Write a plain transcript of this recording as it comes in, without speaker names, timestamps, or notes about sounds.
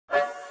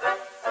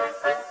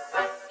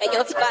Hey,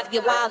 yo, it's about to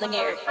get wild in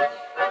here.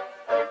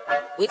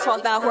 We talk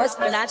about horses,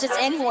 but not just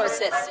any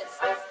horses.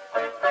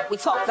 We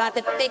talk about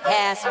the thick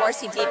ass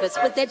horsey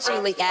divas with their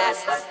jiggly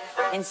asses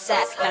and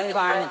sassy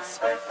undergarments.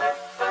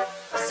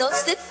 So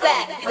sit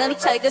back and let me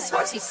tell you this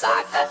horsey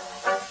saga.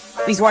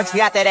 These horses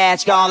got that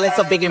ass, y'all. It's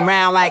so big and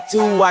round, like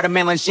two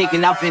watermelons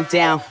shaking up and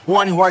down.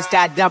 One horse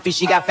got Dumpy,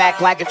 she got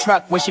back like a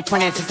truck when she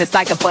prances. It's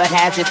like a butt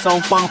has its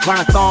own funk, run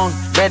a thong.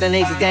 Red and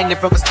lazy dangling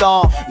from a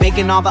stall,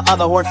 making all the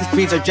other horses'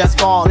 breeds are just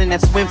fall. In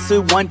that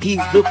swimsuit, one piece,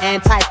 blue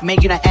and tight,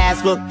 making her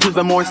ass look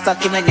even more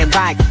succulent and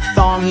right.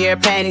 Thong here,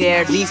 panty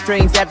there,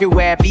 G-strings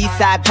everywhere.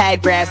 B-side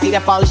pad grass, see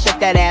that follow, shake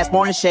that ass,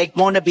 morning shake,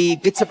 wanna be.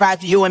 Big surprise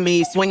for you and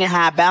me, swinging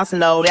high, bouncing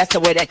low. That's the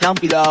way that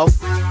Dumpy though.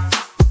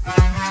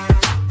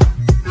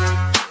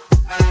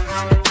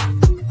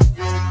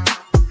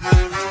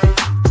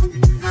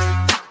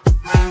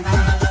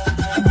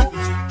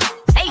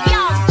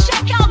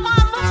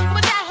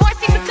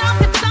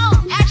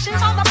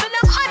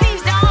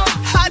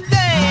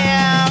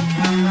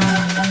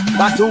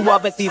 My two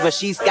of a diva,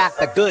 she's got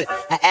the good.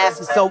 Her ass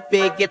is so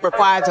big, it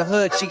requires a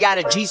hood. She got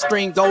a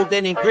G-string,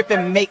 golden and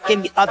gripping,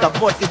 making the other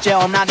horses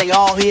gel. Now they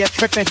all here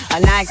tripping. A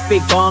nice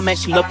big bum and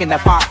she looking the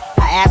part.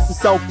 Her ass is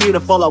so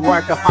beautiful, a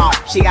work of art.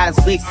 She got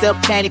a sleek silk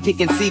panty,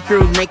 picking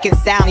see-through, making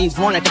sound. He's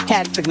one of the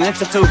cats to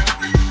listen to.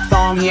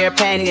 Thong here,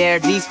 panty there,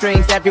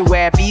 G-strings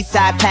everywhere.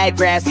 B-side pad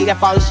grass, see that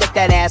follow, shake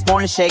that ass,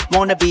 morning shake,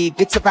 wanna be.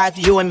 Big surprise for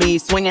you and me,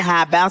 swinging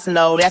high, bouncing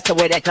low. That's the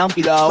way that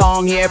Dumpy though.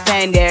 Thong here,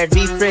 panty there,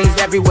 G-strings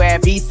everywhere.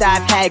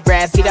 B-side pad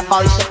grass, see that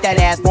follow, shake that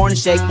ass, morning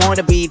shake,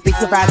 wanna be. Big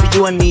surprise for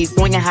you and me,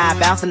 swinging high,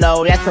 bouncing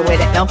low. That's the way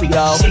that Dumpy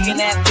though. Shaking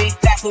that big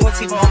fat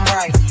fluency on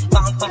right,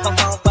 bounce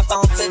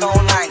it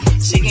all night.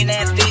 Shaking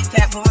that big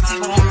fat fluency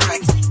on right,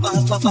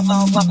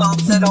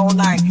 bounce it all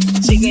night.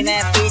 Shaking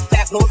that big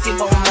fat fluency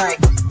on right,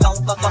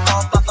 bounce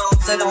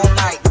it all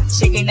night.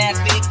 Shaking that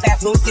big fat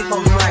fluency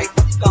on right,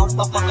 bounce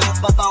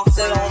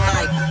it all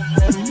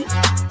night.